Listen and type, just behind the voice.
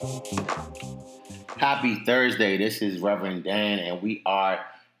Happy Thursday. This is Reverend Dan, and we are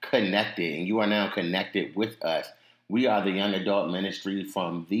connected, and you are now connected with us. We are the young adult ministry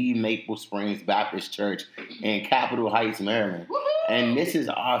from the Maple Springs Baptist Church in Capitol Heights, Maryland. Woo-hoo! And this is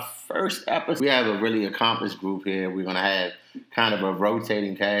our first episode. We have a really accomplished group here. We're going to have kind of a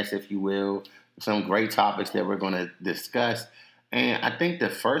rotating cast, if you will, some great topics that we're going to discuss. And I think the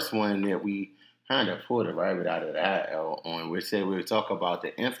first one that we kind of pulled a rabbit out of the hat on, we said we would talk about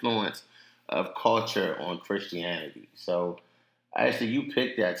the influence of culture on Christianity. So, actually, you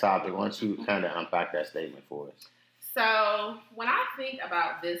picked that topic. Why don't you kind of unpack that statement for us? So, when I think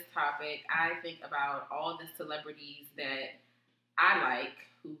about this topic, I think about all the celebrities that I like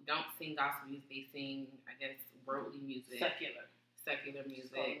who don't sing gospel music. They sing, I guess, worldly music. Secular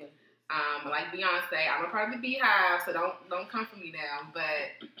music. Like Beyonce. I'm a part of the Beehive, so don't come for me now.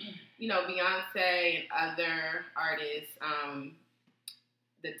 But, you know, Beyonce and other artists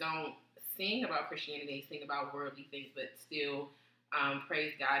that don't sing about Christianity, they sing about worldly things, but still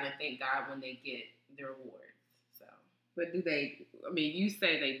praise God and thank God when they get their awards. So, but do they? I mean, you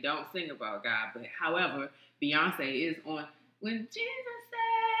say they don't sing about God, but however, Beyonce is on "When Jesus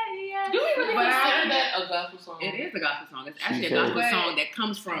Say Yes." Do we really consider that a gospel song? It is a gospel song. It's actually a gospel song that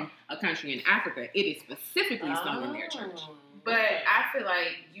comes from a country in Africa. It is specifically sung in their church. But I feel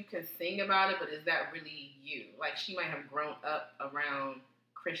like you can sing about it, but is that really you? Like, she might have grown up around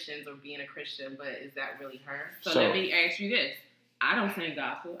Christians or being a Christian, but is that really her? So let me ask you this. I don't sing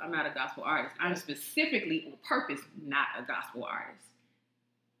gospel. I'm not a gospel artist. I'm specifically on purpose not a gospel artist.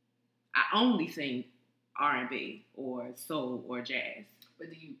 I only sing R&B or soul or jazz.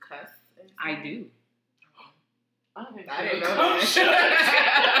 But do you cuss? I do. I didn't know that. So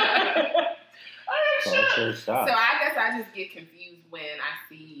I guess I just get confused when I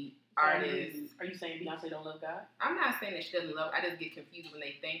see artists. Are you saying Beyonce don't love God? I'm not saying that she doesn't love. I just get confused when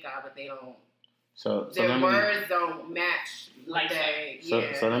they thank God, but they don't. So their words don't match. Like that.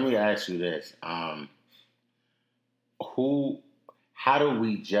 So let me ask you this: how do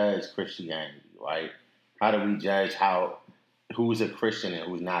we judge Christianity? Right? How do we judge who's a Christian and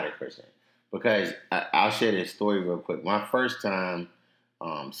who's not a Christian? Because I'll share this story real quick. My first time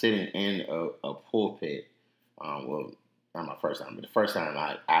sitting in a pulpit, well, not my first time, but the first time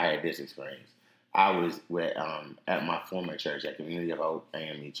I had this experience, I was at my former church, at Community of Hope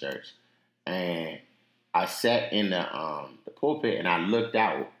AME Church, and I sat in the pulpit and I looked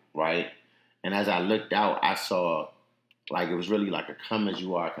out, right? And as I looked out, I saw like it was really like a come as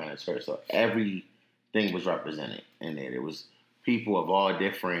you are kind of church. So everything was represented in it. It was people of all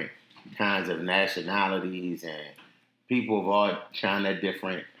different kinds of nationalities and people of all kind of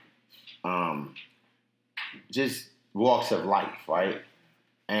different just walks of life, right?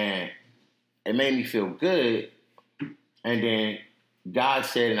 And it made me feel good. And then God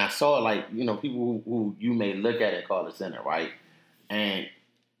said, and I saw like, you know, people who you may look at and call a sinner, right? And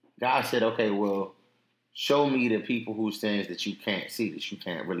God said, okay, well, show me the people whose sins that you can't see, that you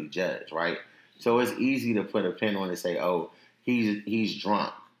can't really judge, right? So it's easy to put a pin on and say, oh, he's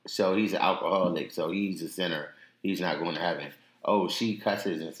drunk, so he's an alcoholic, so he's a sinner, he's not going to heaven. Oh, she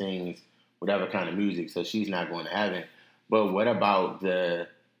cusses and sings whatever kind of music, so she's not going to heaven. But what about the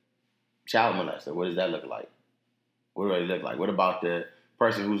child molester? What does that look like? What do they look like? What about the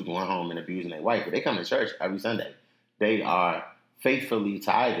person who's going home and abusing their wife? But they come to church every Sunday. They are faithfully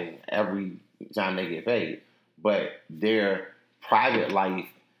tithing every time they get paid. But their private life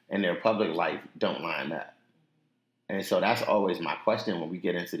and their public life don't line up. And so that's always my question when we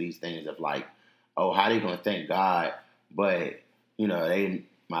get into these things of like, oh, how they going to thank God? But, you know,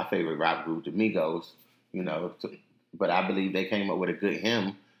 my favorite rap group, the Migos, you know, but I believe they came up with a good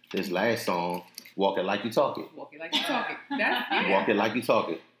hymn, this last song, Walk It Like You Talk It. Walk it like you talk it. Walk it like you talk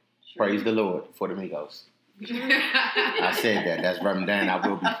it. Sure. Praise the Lord for the Migos. I said that. That's Reverend Dan. I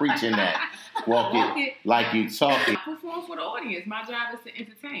will be preaching that. Walk it like you talk it. I perform for the audience. My job is to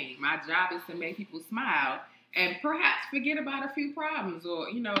entertain. My job is to make people smile and perhaps forget about a few problems or,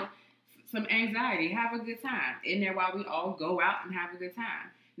 you know, some anxiety. Have a good time. Isn't that why we all go out and have a good time?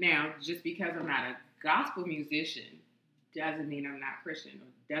 Now, just because I'm not a gospel musician doesn't mean I'm not Christian.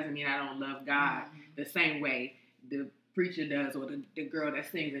 Or doesn't mean I don't love God the same way the preacher does or the girl that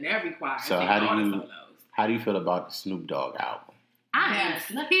sings in every choir. So how do you feel about the Snoop Dogg album? I'm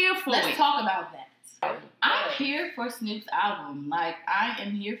here for it. Let's talk about that. I'm here for Snoop's album. Like, I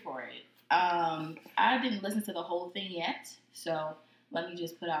am here for it. I didn't listen to the whole thing yet, so let me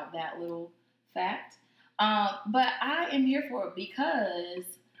just put out that little fact. But I am here for it because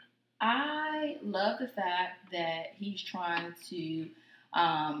I love the fact that he's trying to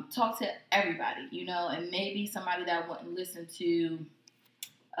talk to everybody, you know, and maybe somebody that wouldn't listen to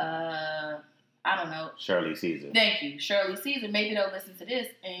I don't know. Shirley Caesar. Thank you, Shirley Caesar. Maybe they'll listen to this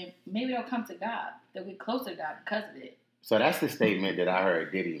and maybe they'll come to God. They'll get closer to God because of it. So that's the statement that I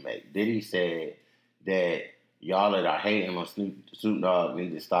heard Diddy make. Diddy said that y'all that are hating on Snoop Dogg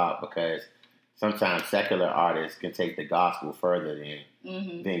need to stop because sometimes secular artists can take the gospel further than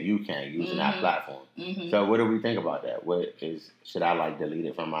you can using that platform. So what do we think about that? Should I delete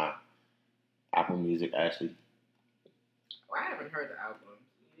it from my Apple Music, Ashley? Well, I haven't heard the album.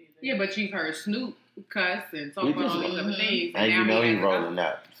 Yeah, but you've heard Snoop cuss and talk about all these other things. And you know he's rolling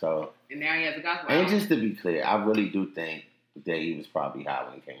up. So. And now he has a gospel And album. just to be clear, I really do think that he was probably high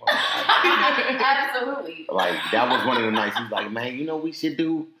when he came up. Absolutely. That was one of the nights. He's like, man, you know what we should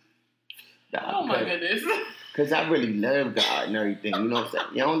do? Oh my goodness. Because I really love God and everything. You know what I'm saying?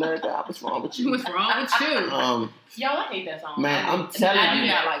 You don't love God. What's wrong with you? What's wrong with you? Y'all, I hate that song. Man, I'm telling you. I do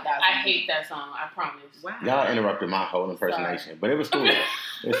not like that song. I hate that song. I promise. Wow. Y'all interrupted my whole impersonation. But it was cool.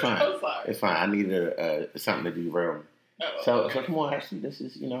 It's fine. I'm sorry. It's fine. I needed something to derail me. So come on, Ashley. This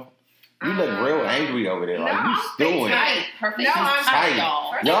is, you look real angry over there. Like, you stewing. Her face No, is I'm tight,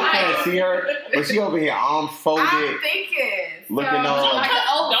 y'all. Y'all can't see her, but she over here arms folded. I'm thinking. Looking all like an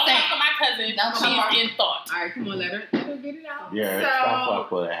old Don't thing. talk to my cousin. Don't She's talk. in thought. All right, come on, let her get it out. Yeah, So- stop before I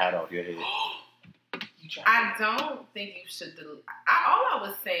pull that hat off your head. I don't think you should delete. All I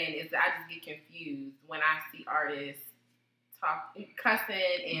was saying is that I just get confused when I see artists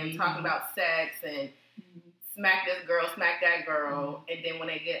cussing and talking about sex and smack this girl, smack that girl, and then when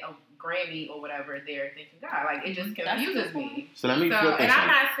they get a Grammy or whatever, they're thinking God. Like, it just confuses me. So let me flip this. And I'm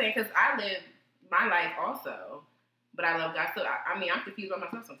not saying, because I live my life also, but I love God. So I'm confused by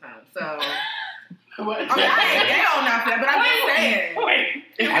myself sometimes. So. What? I ain't gay on nothing, but I'm just saying.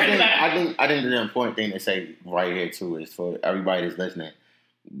 I think the important thing to say right here too is for everybody that's listening.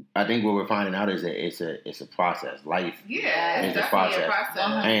 I think what we're finding out is that it's a process. Life It's is a process,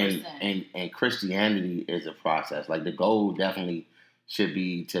 100%. and Christianity is a process. Like, the goal definitely should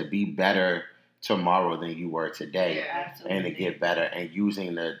be to be better tomorrow than you were today, and to get better and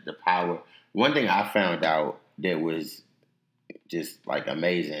using the power. One thing I found out that was just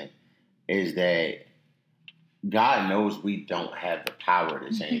amazing is that God knows we don't have the power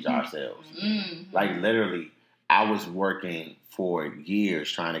to change ourselves. Like, literally, I was working for years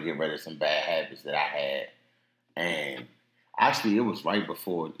trying to get rid of some bad habits that I had. And actually, it was right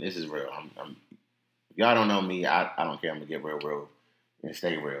before, this is real. If y'all don't know me, I don't care. I'm going to get real and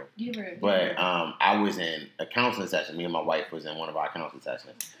stay real. But I was in a counseling session. Me and my wife was in one of our counseling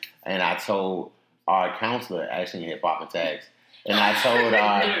sessions. And I told our counselor, actually in Hip Hop and Tags, and I told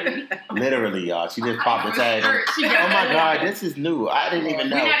her, literally, y'all, she just popped the tag. Oh my God, this is new. I didn't even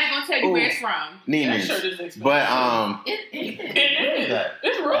know. We're not even going to tell you where it's from. Neiman's. But,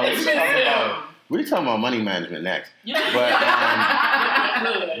 It's really expensive. we're talking about money management next.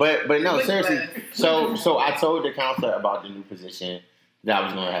 But no, seriously. So I told the counselor about the new position that I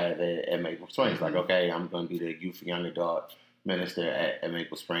was going to have at Maple Springs. Like, okay, I'm going to be the youth and young adult minister at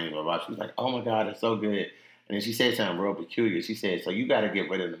Maple Springs. Blah, blah. She was like, oh my God, it's so good. And then she said something real peculiar. She said, so you got to get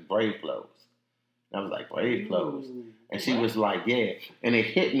rid of the brave clothes. And I was like, brave clothes? And she was like, yeah. And it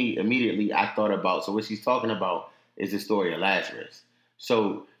hit me immediately. I thought about, so what she's talking about is the story of Lazarus.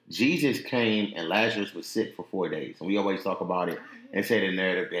 So Jesus came and Lazarus was sick for 4 days. And we always talk about it and say the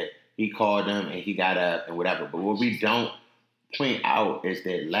narrative that he called him and he got up and whatever. But what we don't point out is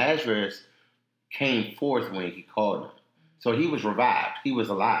that Lazarus came forth when he called him. So he was revived. He was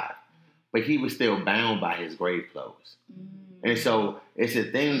alive. But he was still bound by his grave clothes. And so it's a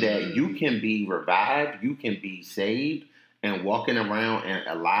thing that you can be revived, you can be saved and walking around and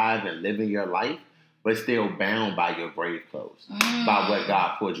alive and living your life, but still bound by your grave clothes, by what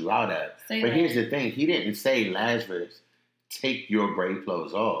God pulled you out of. Here's the thing. He didn't say, Lazarus, take your grave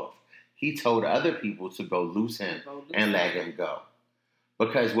clothes off. He told other people to go loose him and let him go.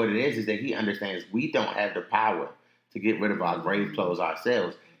 Because what it is that he understands we don't have the power to get rid of our grave clothes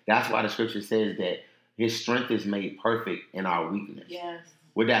ourselves. That's why the scripture says that his strength is made perfect in our weakness. Yes.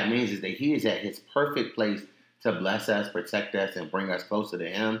 What that means is that he is at his perfect place to bless us, protect us, and bring us closer to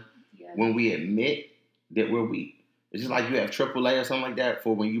him when we admit that we're weak. It's just like you have AAA or something like that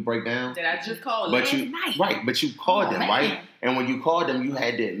for when you break down. Did I just call last night? Right, but you called them, right? And when you called them, you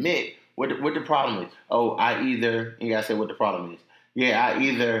had to admit what the problem is. Oh, you gotta say what the problem is. Yeah, I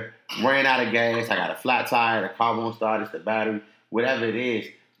either ran out of gas, I got a flat tire, the car won't start, it's the battery, whatever it is.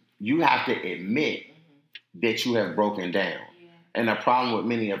 You have to admit that you have broken down. And the problem with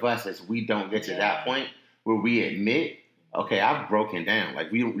many of us is we don't get to that point where we admit okay, I've broken down.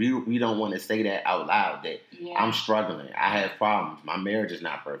 Like we don't want to say that out loud that I'm struggling. I have problems. My marriage is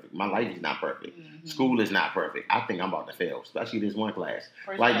not perfect. My life is not perfect. School is not perfect. I think I'm about to fail, especially this one class.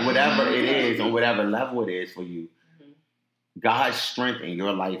 Like whatever it is, on whatever level it is for you, God's strength in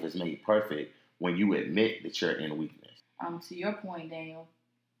your life is made perfect when you admit that you're in weakness. To your point, Daniel,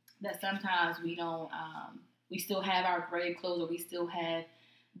 that sometimes we don't, we still have our grave clothes, or we still have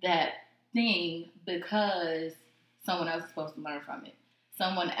that thing because someone else is supposed to learn from it.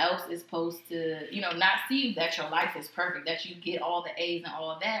 Someone else is supposed to, not see that your life is perfect, that you get all the A's and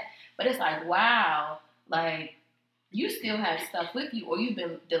all of that. But it's like, wow, like you still have stuff with you, or you've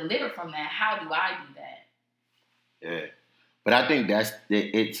been delivered from that. How do I do that? Yeah. But I think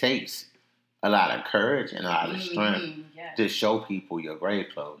it takes a lot of courage and a lot of strength to show people your grave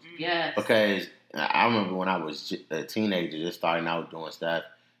clothes. Yes. Because I remember when I was a teenager, just starting out doing stuff,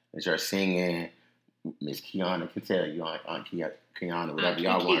 and you're singing, Miss Kiana can tell you, Aunt Kiana, whatever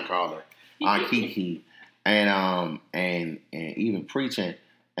y'all want to call her, Aunt Kiki, and even preaching.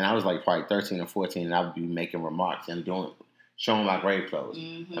 And I was like probably 13 or 14, and I would be making remarks and showing my grave clothes.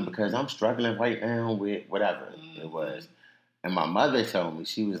 And because I'm struggling right now with whatever it was. And my mother told me,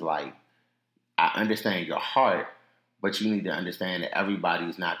 she was like, I understand your heart, but you need to understand that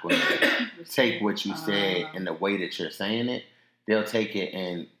everybody's not going to take what you said in the way that you're saying it. They'll take it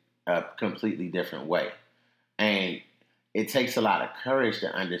in a completely different way. And it takes a lot of courage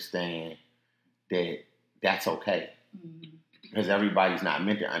to understand that that's okay. Because everybody's not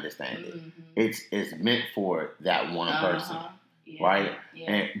meant to understand it. It's meant for that one person. Right?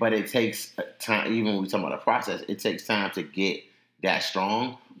 Yeah. But it takes time, even when we talk about the process, it takes time to get that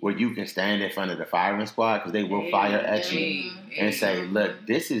strong where you can stand in front of the firing squad, because they will fire at you and say, look,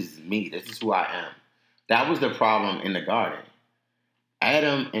 this is me. This is who I am. That was the problem in the garden.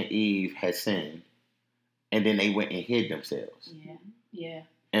 Adam and Eve had sinned, and then they went and hid themselves. Yeah.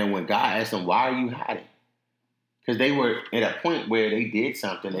 And when God asked them, why are you hiding? Because they were at a point where they did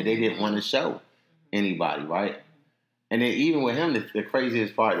something that they didn't want to show anybody, right? And then even with him, the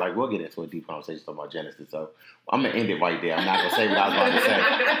craziest part, like we'll get into a deep conversation about Genesis, so I'm going to end it right there. I'm not going to say what I was about to say,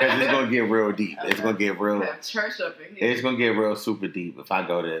 because it's going to get real deep. It's going to get real... church up in here. It's going to get real super deep if I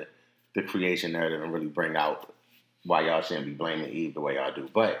go to the creation narrative and really bring out why y'all shouldn't be blaming Eve the way y'all do.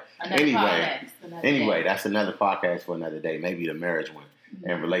 But anyway, that's another podcast for another day. Maybe the marriage one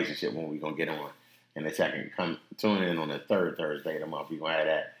and relationship one we're going to get on in a second. Come tune in on the third Thursday of the month. We're going to have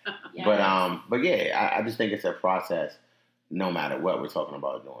that. Yes. But yeah, I just think it's a process no matter what we're talking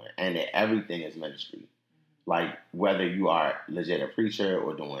about doing. And that everything is ministry. Like whether you are legit a preacher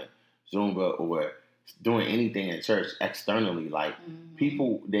or doing Zumba or doing anything in church externally, like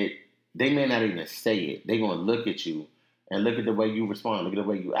people that they may not even say it. They're going to look at you and look at the way you respond, look at the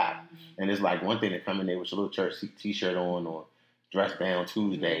way you act. And it's like one thing to come in there with your little church t-shirt on or dress down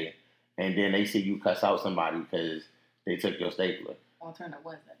Tuesday, and then they see you cuss out somebody because they took your stapler. On turn up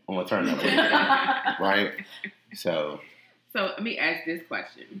Wednesday. Right? So let me ask this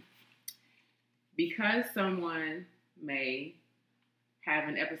question. Because someone may have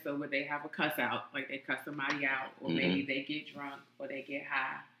an episode where they have a cuss out, like they cuss somebody out, or maybe they get drunk, or they get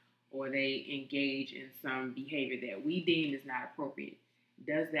high, or they engage in some behavior that we deem is not appropriate,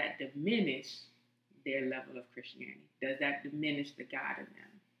 does that diminish their level of Christianity? Does that diminish the God in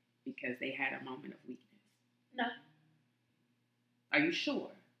them because they had a moment of weakness? No. Are you sure?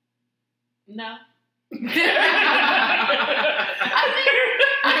 No. I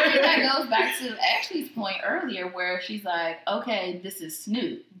think that goes back to Ashley's point earlier where she's like, okay, this is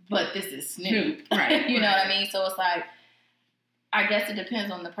Snoop, but this is Snoop. Right. You know what I mean? So it's like, I guess it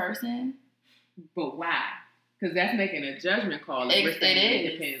depends on the person. But why? Because that's making a judgment call. It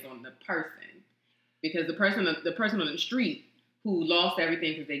depends on the person. Because the person on the street who lost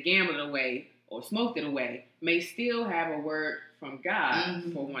everything because they gambled it away or smoked it away may still have a word from God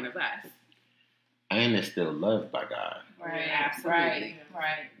for one of us. And is still loved by God. Right. Absolutely.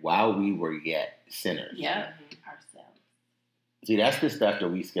 Right. While we were yet sinners. Yeah. Ourselves. See, that's the stuff that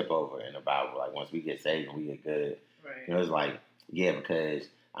we skip over in the Bible. Like once we get saved and we get good. Right. It's like, yeah, because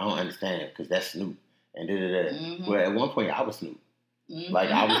I don't understand because that's Snoop. And da-da-da. Well, at one point I was Snoop. Like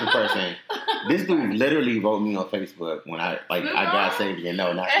I was the person. This dude literally wrote me on Facebook when I got saved again.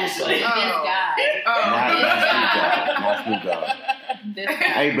 No, not Snoop Dogg. This guy. Not Snoop Dogg.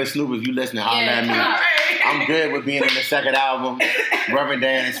 Hey, but Snoop, if you listen, holler at me. I'm good with being in the second album, Reverend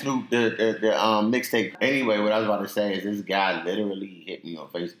Dan and Snoop, the mixtape. Anyway, what I was about to say is this guy literally hit me on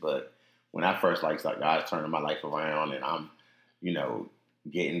Facebook when I first started God's turning my life around and I'm,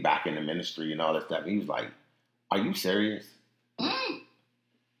 getting back into ministry and all that stuff. And he was like, "Are you serious?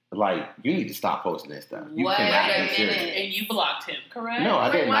 like, you need to stop posting that stuff. You Wait cannot a be serious. minute. And you blocked him, correct? No, I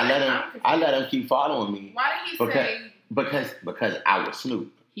Wait, didn't. why I let him keep following me. Why did he say? Because I was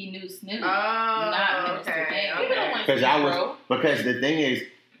Snoop. He knew Snoop. Oh, not Mr. okay. Daniel. People don't want to Because see I you, was bro. because the thing is,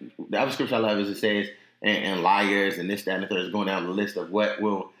 the other scripture I love is it says and liars and this, that, and the third is going down the list of what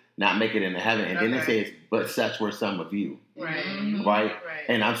will not make it into heaven. And then it Okay. says, but such were some of you. Right. Mhm. Right? Right.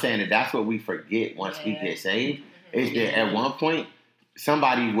 And I'm saying that that's what we forget once we Yeah. get saved, Mhm. is that at one point,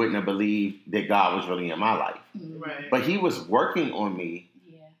 somebody wouldn't have believed that God was really in my life. Mhm. Right. But he was working on me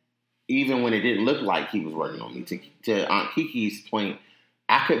Yeah. even when it didn't look like he was working on me. To Aunt Kiki's point,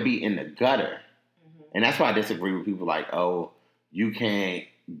 I could be in the gutter. Mhm. And that's why I disagree with people like, oh, you can't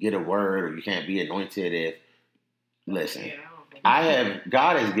get a word or you can't be anointed if, listen, Yeah, I don't think-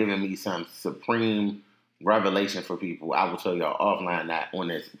 God has given me some supreme revelation for people. I will tell y'all offline, not on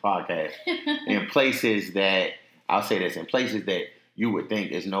this podcast, in places that, I'll say this, in places that you would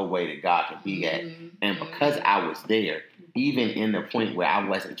think there's no way that God can be at. Mhm. And because I was there, even in the point where I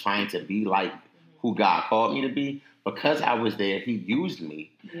wasn't trying to be like who God called me to be, because I was there, he used me.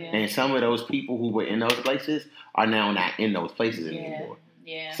 Yeah. And some of those people who were in those places are now not in those places Yeah. anymore.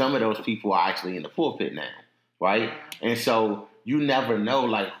 Yeah. Some of those people are actually in the pulpit now, right? And so you never know,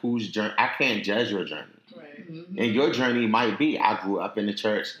 like, whose journey. I can't judge your journey. Right. Mhm. And your journey might be, I grew up in the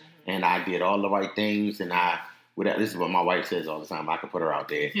church and I did all the right things and this is what my wife says all the time. I could put her out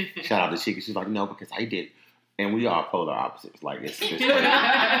there. Shout out to Chica. She's like, no, because I did. And we are polar opposites. Like, it's crazy.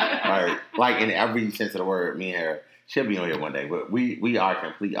 Right? Like, in every sense of the word, me and her, she'll be on here one day, but we are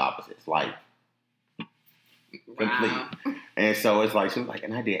complete opposites. Like, complete. Wow. And so it's like, she was like,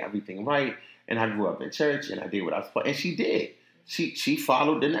 and I did everything right. And I grew up in church and I did what I was supposed to. And she did. She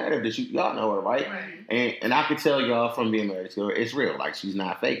followed the narrative that y'all know her, right? Right. And I could tell y'all from being married to her, it's real. Like, she's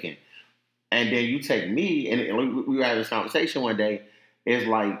not faking. And then you take me, and we were having this conversation one day. It's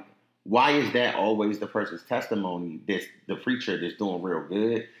like, why is that always the person's testimony? The preacher that's doing real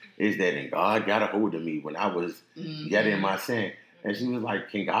good is that, and God got a hold of me when I was yet in my sin. And she was like,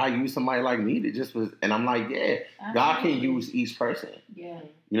 can God use somebody like me that just was? And I'm like, yeah, God can Absolutely. use each person. Yeah.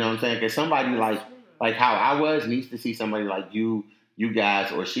 You know what I'm saying? Because somebody like how I was needs to see somebody like you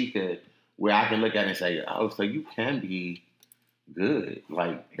guys, or she could, where I can look at it and say, oh, so you can be good.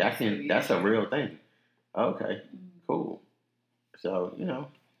 Like, that's a real thing. Okay, cool. So, I don't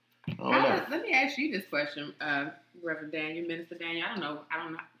know. Let me ask you this question, Reverend Daniel, Minister Daniel. I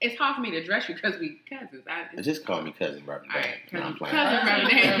don't know. It's hard for me to address you because we cousins. Just call me cousin, Reverend. All right, No, I'm playing. cousin Reverend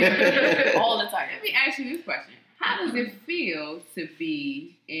Daniel. All the time. Let me ask you this question. How does it feel to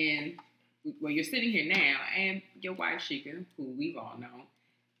be you're sitting here now, and your wife, Sheikah, who we've all known,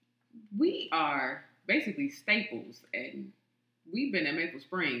 we are basically staples, and we've been in Maple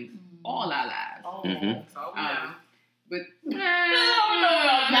Springs all our lives. Oh. Mhm. So, yeah. But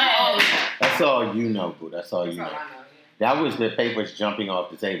Not all the time. That's all you know, boo. That's all you That's all know. I know. Yeah. That was the papers jumping off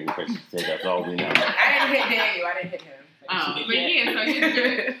the table because she said that's all we know. I didn't hit Daniel. I didn't hit him. but yeah,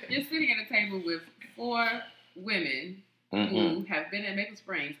 so you're sitting at a table with 4 women Mhm. who have been in Maple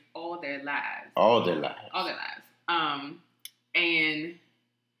Springs all their lives. All their lives. All their lives. And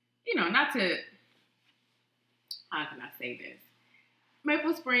not to, how can I say this?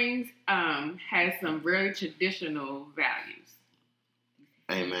 Maple Springs has some very traditional values.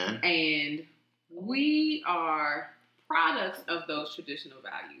 Amen. And we are products of those traditional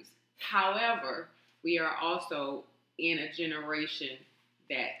values. However, we are also in a generation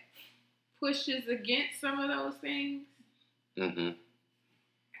that pushes against some of those things. Mm-hmm.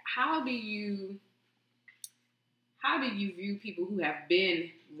 How do you view people who have been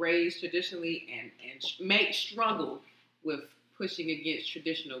raised traditionally and may struggle with pushing against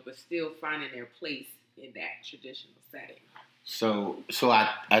traditional but still finding their place in that traditional setting? So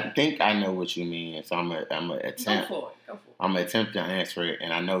I think I know what you mean. So I'm gonna attempt. Go for it. I'm gonna attempt to answer it,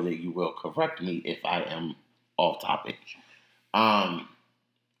 and I know that you will correct me if I am off topic.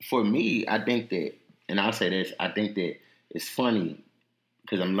 For me, I think that, and I'll say this, I think that it's funny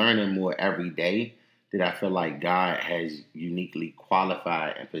because I'm learning more every day that I feel like God has uniquely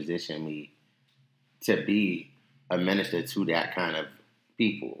qualified and positioned me to be a minister to that kind of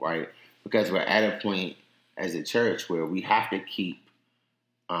people, right? Because we're at a point as a church where we have to keep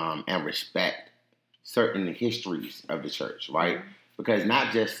and respect certain histories of the church, right? Because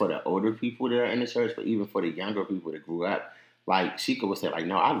not just for the older people that are in the church, but even for the younger people that grew up, like Sheikah would say, like,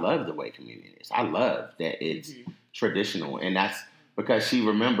 no, I love the way communion is. I love that it's traditional. And that's because she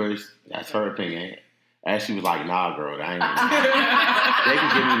remembers, that's her opinion. And she was like, nah, girl, that ain't they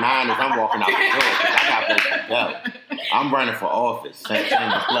can give me mine as I'm walking out the door because I got places to go. I'm running for office.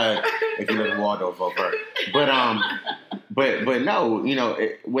 Shameless plug if you live in Waldorf over. but no,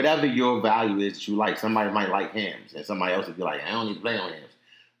 whatever your value is that you like, somebody might like hymns, and somebody else would be like, I don't need to play on hymns.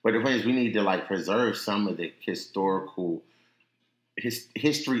 But the point is, we need to like preserve some of the historical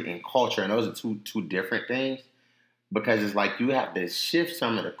history and culture, and those are two different things. Because it's like you have to shift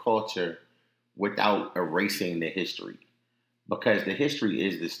some of the culture without erasing the history. Because the history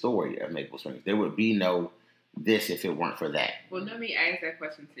is the story of Maple Springs. There would be no this if it weren't for that. Well, let me ask that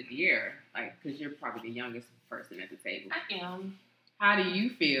question to De'Ara, because you're probably the youngest person at the table. I am. How do you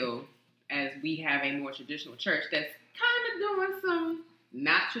feel as we have a more traditional church that's kind of doing some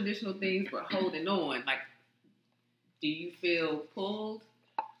not traditional things but holding on? Like, do you feel pulled?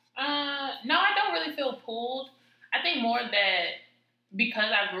 No, I don't really feel pulled. I think more that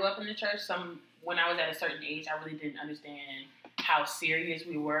because I grew up in the church, when I was at a certain age, I really didn't understand how serious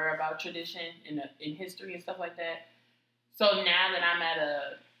we were about tradition in history and stuff like that. So now that I'm at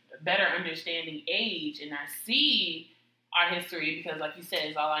a better understanding age and I see our history, because like you said,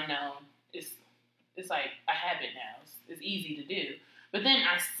 it's all I know. It's like a habit now. It's easy to do. But then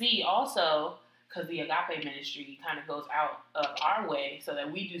I see also, because the Agape ministry kind of goes out of our way so that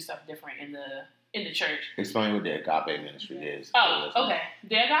we do stuff different in the church. Explain what the Agape ministry is. Oh, okay.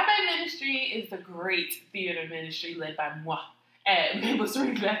 The Agape ministry is the great theater ministry led by moi at Maple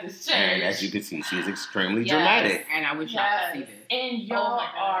Springs Baptist Church. And as you can see, she is extremely dramatic. And I wish y'all could see this. And y'all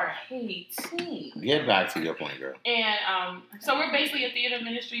are hating. Get back to your point, girl. And so we're basically a theater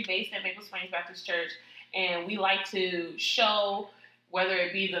ministry based at Maple Springs Baptist Church. And we like to show, whether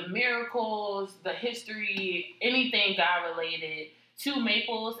it be the miracles, the history, anything God related to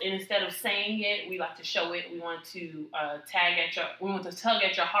Maples, and instead of saying it, we like to show it. We want to tug at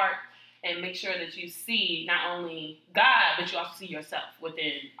your heart and make sure that you see not only God, but you also see yourself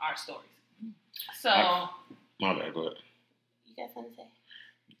within our stories. So, my bad, go ahead. You got something to say?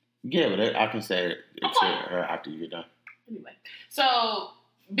 Yeah, but I can say it to her after you're done. Anyway, so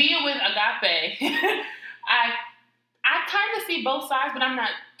being with Agape, I kind of see both sides, but I'm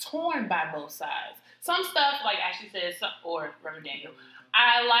not torn by both sides. Some stuff, like Ashley said, or Reverend Daniel,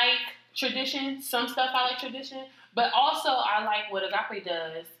 I like tradition. Some stuff I like tradition. But also I like what Agape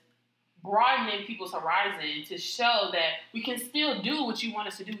does, broadening people's horizon to show that we can still do what you want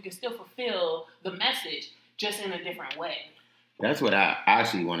us to do. We can still fulfill the message, just in a different way. That's what I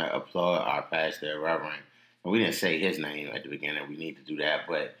actually want to applaud our pastor, Reverend. And we didn't say his name at the beginning. We need to do that.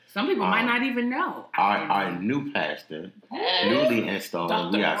 But some people might not even know. Our new pastor, newly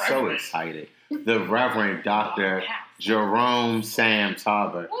installed, we are so excited. The Reverend Dr. Jerome Sam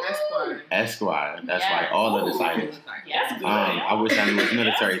Tauber, Esquire. That's right. All of the titles. I wish I knew his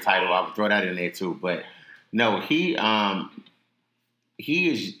military title. I would throw that in there too. But no, he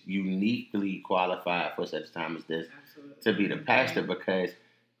is uniquely qualified for such a time as this to be the pastor because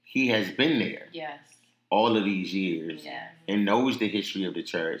he has been there. Yes. All of these years, and knows the history of the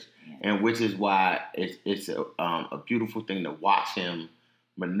church, and which is why it's a beautiful thing to watch him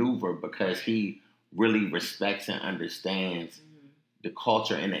maneuver because he really respects and understands the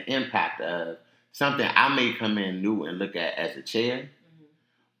culture and the impact of something I may come in new and look at as a chair,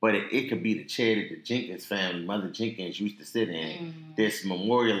 but it could be the chair that the Jenkins family, Mother Jenkins, used to sit in. That's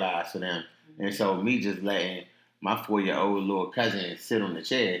memorialized for them, and so me just letting my 4-year-old little cousin sit on the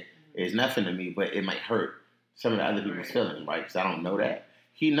chair is nothing to me, but it might hurt some of the other people's feelings, right? Because I don't know that.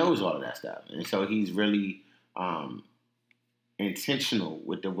 He knows all of that stuff. And so he's really intentional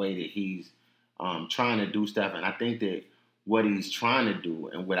with the way that he's trying to do stuff. And I think that what he's trying to do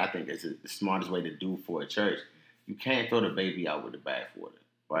and what I think is the smartest way to do for a church, you can't throw the baby out with the bathwater,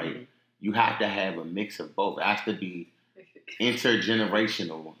 right? Mm-hmm. You have to have a mix of both. It has to be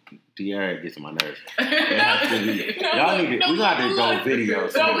intergenerational. De'Ara gets on my nerves. It has to be. Y'all need to. We got to go video.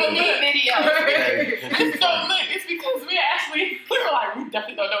 No, we need video. It's because we were like, we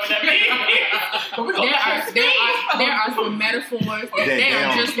definitely don't know what that means. But there are some metaphors that they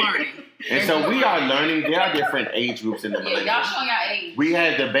are just learning. And so we are learning. There are different age groups in the millennials. Y'all showing your age. We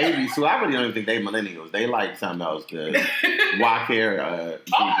had the babies, who I really don't even think they millennials. They like something else, the walk hair group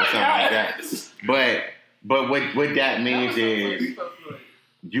or something like that. But what that means is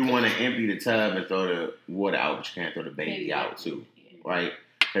you want to empty the tub and throw the water out, but you can't throw the baby out too, right?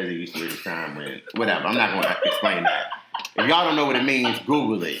 Because it used to be this time when, whatever, I'm not going to explain that. If y'all don't know what it means,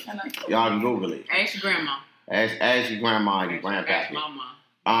 Google it. Y'all can Google it. Ask your grandma. Ask your grandma and your grandpa. Ask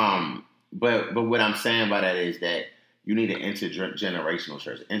mama. But what I'm saying by that is that you need an intergenerational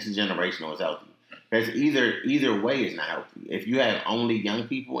church. Intergenerational is healthy. Because either way is not healthy. If you have only young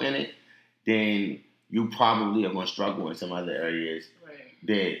people in it, then you probably are going to struggle in some other areas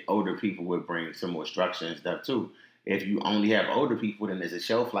that older people would bring some more structure and stuff too. If you only have older people, then there's a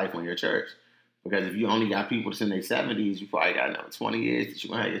shelf life on your church. Because if you only got people that's in their 70s, you probably got another 20 years that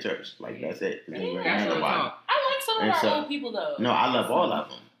you're going to have your church. Like, that's it. Yeah. I like some of our old people, though. No, I love all of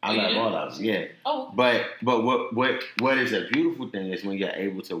them. I love all of them, yeah. Oh. But what is a beautiful thing is when you're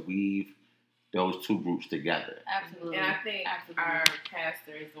able to weave those two groups together. Absolutely. And I think our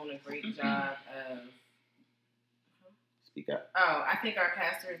pastor is doing a great job of... Speak up. Oh, I think our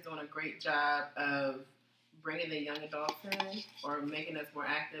pastor is doing a great job of bringing the young adults in or making us more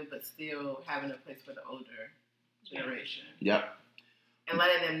active, but still having a place for the older generation. Yep. And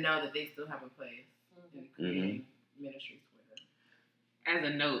letting them know that they still have a place in creating ministries with them. As a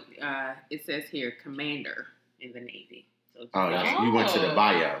note, it says here, commander in the Navy. So You went to the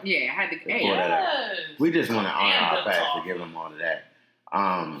bio. Yeah, I had to. Hey, we just want to honor our pastor, give him all of that.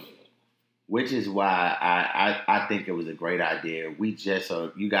 Which is why I think it was a great idea. We just,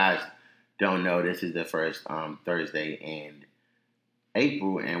 so you guys don't know, this is the first Thursday in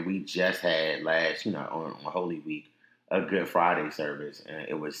April, and we just had last, on Holy Week, a Good Friday service, and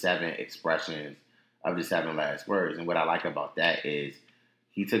it was 7 expressions of the 7 last words. And what I like about that is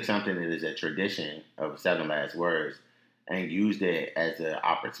he took something that is a tradition of 7 last words and used it as an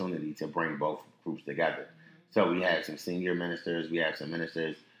opportunity to bring both groups together. So we had some senior ministers, we had some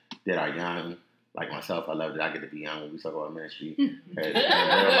ministers that are young, like myself. I love that I get to be young when we talk about ministry. In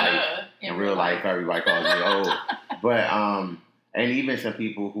real life, everybody calls me old. But and even some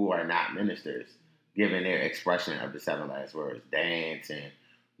people who are not ministers giving their expression of the 7 last words, dance, and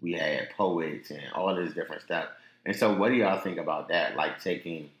we had poets and all this different stuff. And so, what do y'all think about that? Like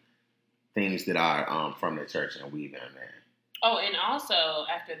taking things that are from the church and weaving them in. Oh, and also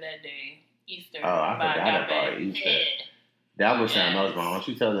after that day, Easter. Oh, I forgot about Easter. Yeah. That was something else, Why don't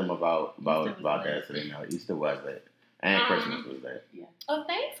you tell them about that so they know Easter was lit and Christmas was lit. Yeah. Oh,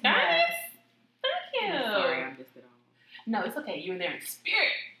 thanks, guys. Thank you. Sorry, I missed it all. No, it's okay. You were there in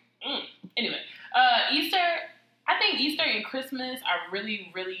spirit. Anyway, Easter. I think Easter and Christmas are really,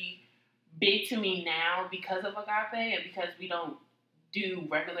 really big to me now because of Agape and because we don't do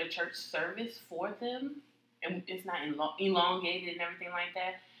regular church service for them, and it's not elongated and everything like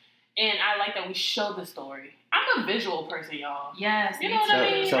that. And I like that we show the story. I'm a visual person, y'all. Yes. You know what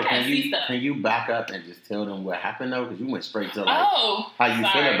I mean? So I can you back up and just tell them what happened though? Because you went straight to how you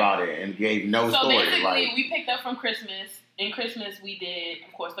feel about it and gave no story. So basically, we picked up from Christmas. In Christmas, we did,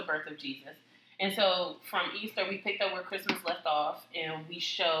 of course, the birth of Jesus. And so from Easter, we picked up where Christmas left off, and we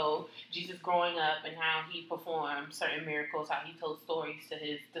show Jesus growing up and how he performed certain miracles, how he told stories to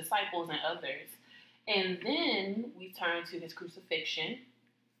his disciples and others. And then we turn to his crucifixion.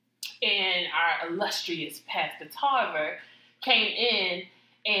 And our illustrious Pastor Tarver came in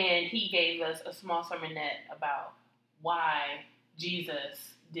and he gave us a small sermonette about why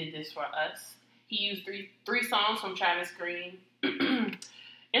Jesus did this for us. He used three songs from Travis Green,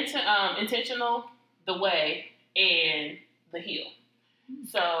 Intentional, The Way, and The Hill.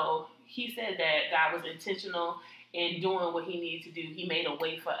 So he said that God was intentional in doing what he needed to do. He made a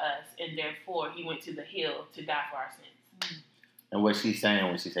way for us, and therefore he went to the hill to die for our sins. And what she's saying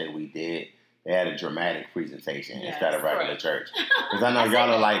when she said we did, they had a dramatic presentation instead of regular church. Because I know y'all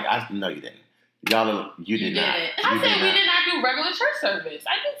are like, no, you didn't. You did not. I said we did not do regular church service.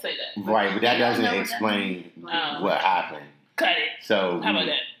 I did say that. Right, but that doesn't explain what happened. Cut it. So how about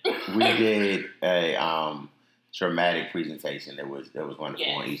that? We did a dramatic presentation that was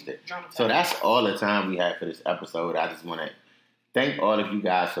wonderful on Easter. So that's all the time we have for this episode. I just want to thank all of you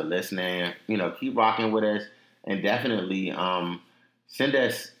guys for listening. Keep rocking with us. And definitely send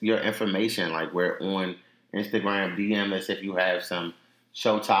us your information. Like, we're on Instagram. DM us if you have some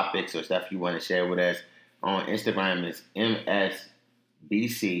show topics or stuff you want to share with us. On Instagram, it's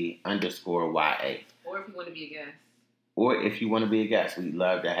MSBC_YA. Or if you want to be a guest. We'd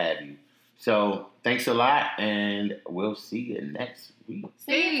love to have you. So, thanks a lot, and we'll see you next week.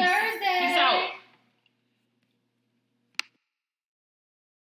 See you Thursday. Peace out.